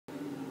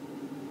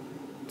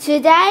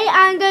Today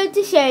I'm going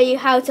to show you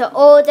how to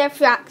order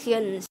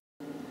fractions.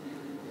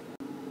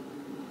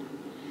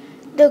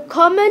 The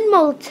common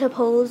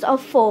multiples of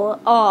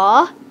 4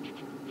 are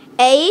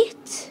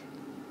 8,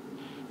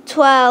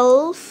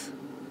 12,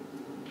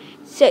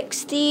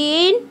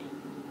 16,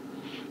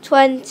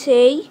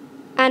 20,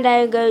 and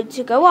I'm going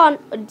to go on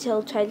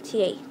until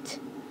 28.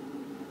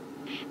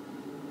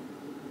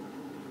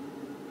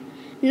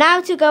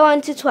 Now to go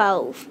on to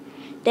 12.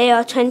 They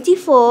are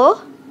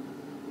 24,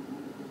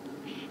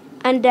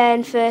 and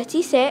then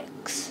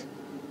 36,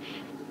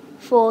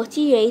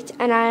 48,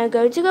 and I am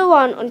going to go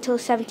on until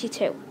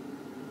 72.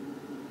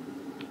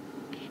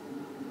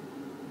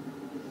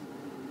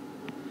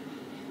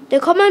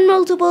 The common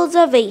multiples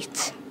of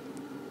 8,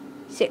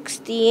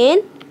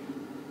 16.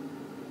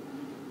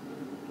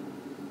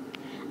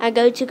 I'm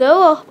going to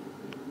go up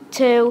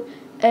to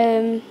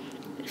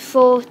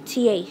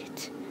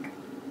 48.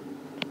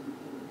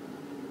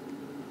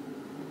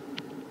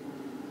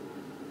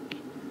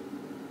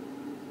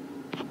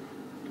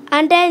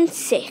 And then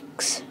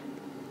 6.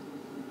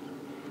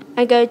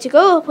 I'm going to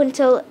go up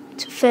until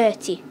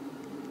 30.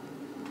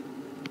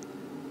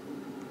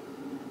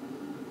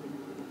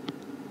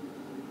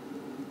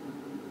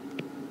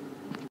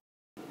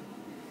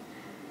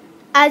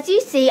 As you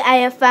see, I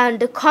have found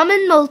the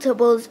common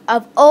multiples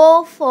of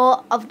all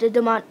 4 of the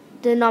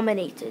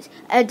denominators.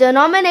 A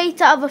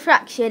denominator of a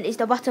fraction is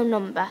the bottom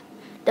number.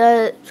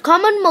 The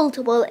common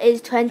multiple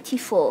is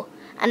 24.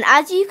 And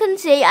as you can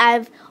see,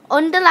 I've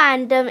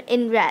underlined them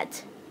in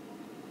red.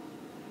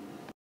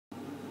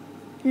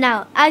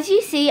 Now, as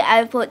you see,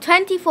 I've put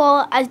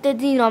 24 as the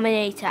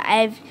denominator.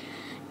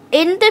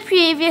 In the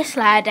previous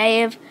slide,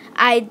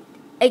 I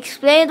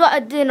explained what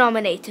a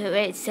denominator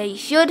is, so you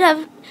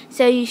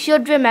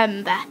should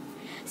remember.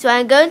 So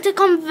I'm going to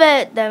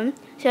convert them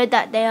so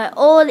that they are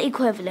all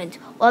equivalent.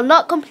 Well,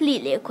 not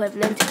completely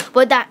equivalent,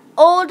 but that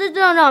all the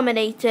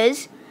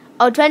denominators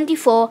are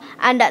 24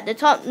 and that the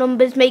top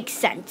numbers make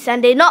sense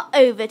and they're not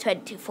over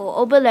 24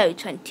 or below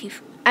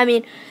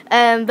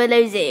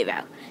below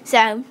 0.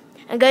 So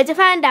I'm going to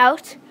find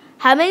out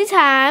how many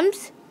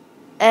times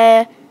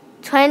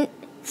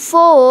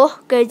 4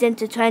 goes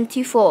into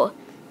 24.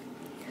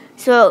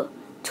 So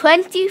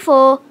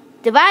 24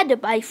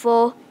 divided by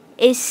 4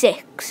 is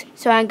 6.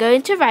 So I'm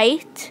going to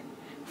write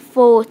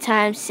 4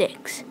 times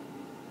 6.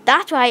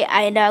 That's why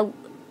I know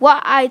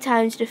what I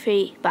times the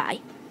 3 by.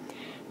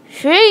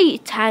 3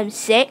 times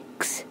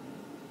 6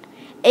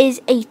 is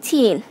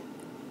 18.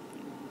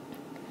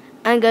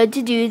 I'm going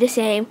to do the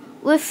same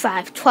with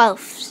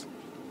 5/12.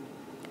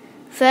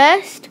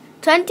 First,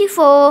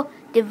 24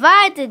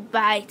 divided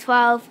by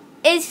 12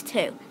 is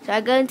 2. So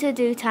I'm going to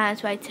do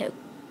times by 2.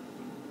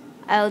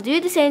 I'll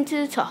do the same to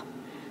the top.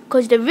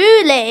 Because the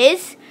rule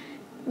is,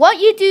 what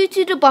you do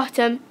to the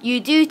bottom, you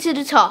do to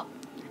the top.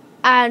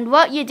 And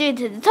what you do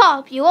to the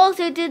top, you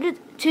also do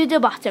to the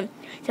bottom.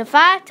 So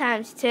 5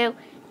 times 2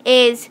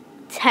 is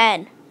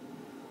 10.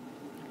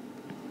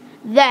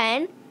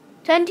 Then,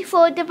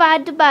 24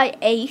 divided by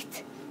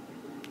 8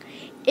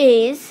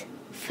 is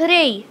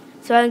 3.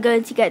 So I'm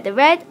going to get the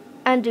red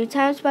and do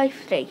times by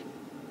 3.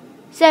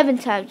 7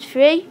 times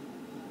 3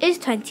 is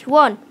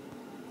 21.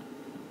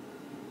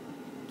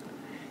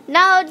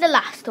 Now the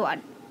last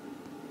one.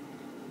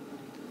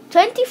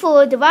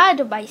 24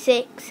 divided by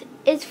 6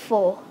 is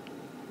 4.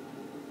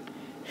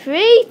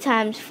 3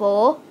 times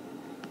 4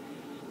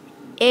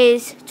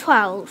 is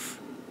 12.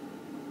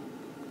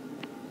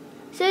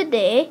 So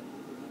they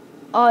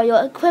are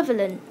your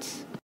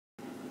equivalents.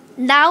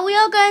 Now we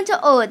are going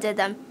to order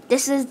them.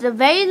 This is the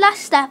very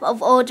last step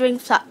of ordering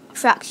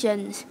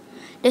fractions.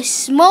 The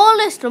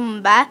smallest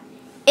number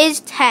is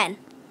 10.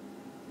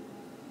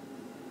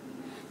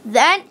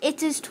 Then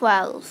it is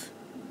 12.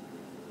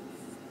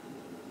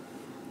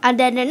 And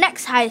then the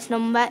next highest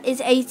number is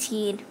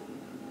 18.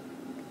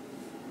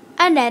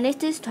 And then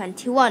it is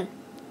 21.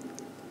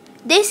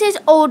 This is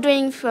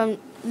ordering from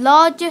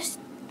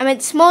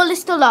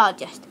smallest to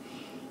largest.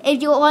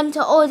 If you want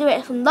to order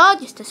it from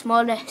largest to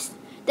smallest,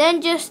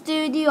 then just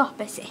do the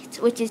opposite,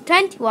 which is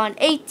 21,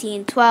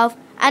 18, 12,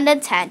 and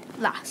then 10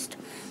 last.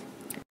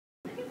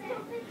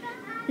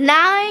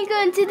 Now I'm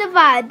going to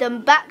divide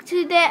them back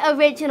to their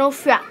original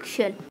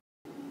fraction.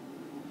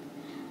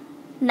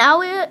 Now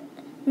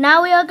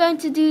we are going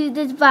to do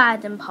the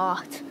dividing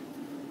part.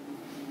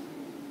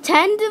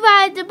 10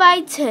 divided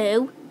by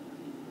 2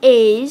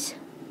 is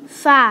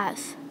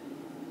 5.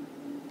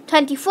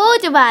 24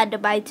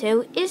 divided by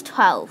 2 is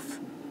 12.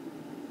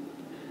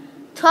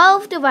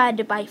 12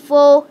 divided by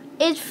 4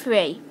 is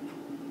 3.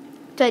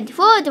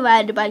 24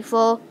 divided by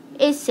 4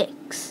 is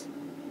 6.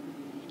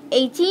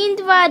 18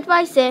 divided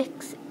by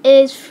 6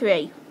 is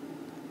 3.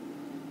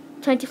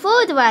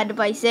 24 divided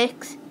by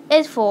 6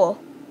 is 4.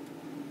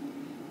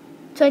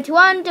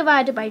 21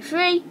 divided by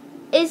 3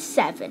 is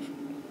 7.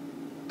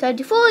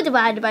 24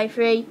 divided by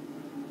 3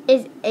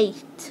 is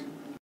 8.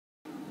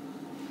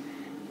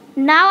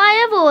 Now I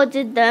have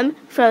ordered them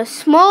from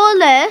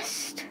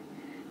smallest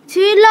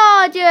to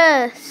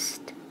largest.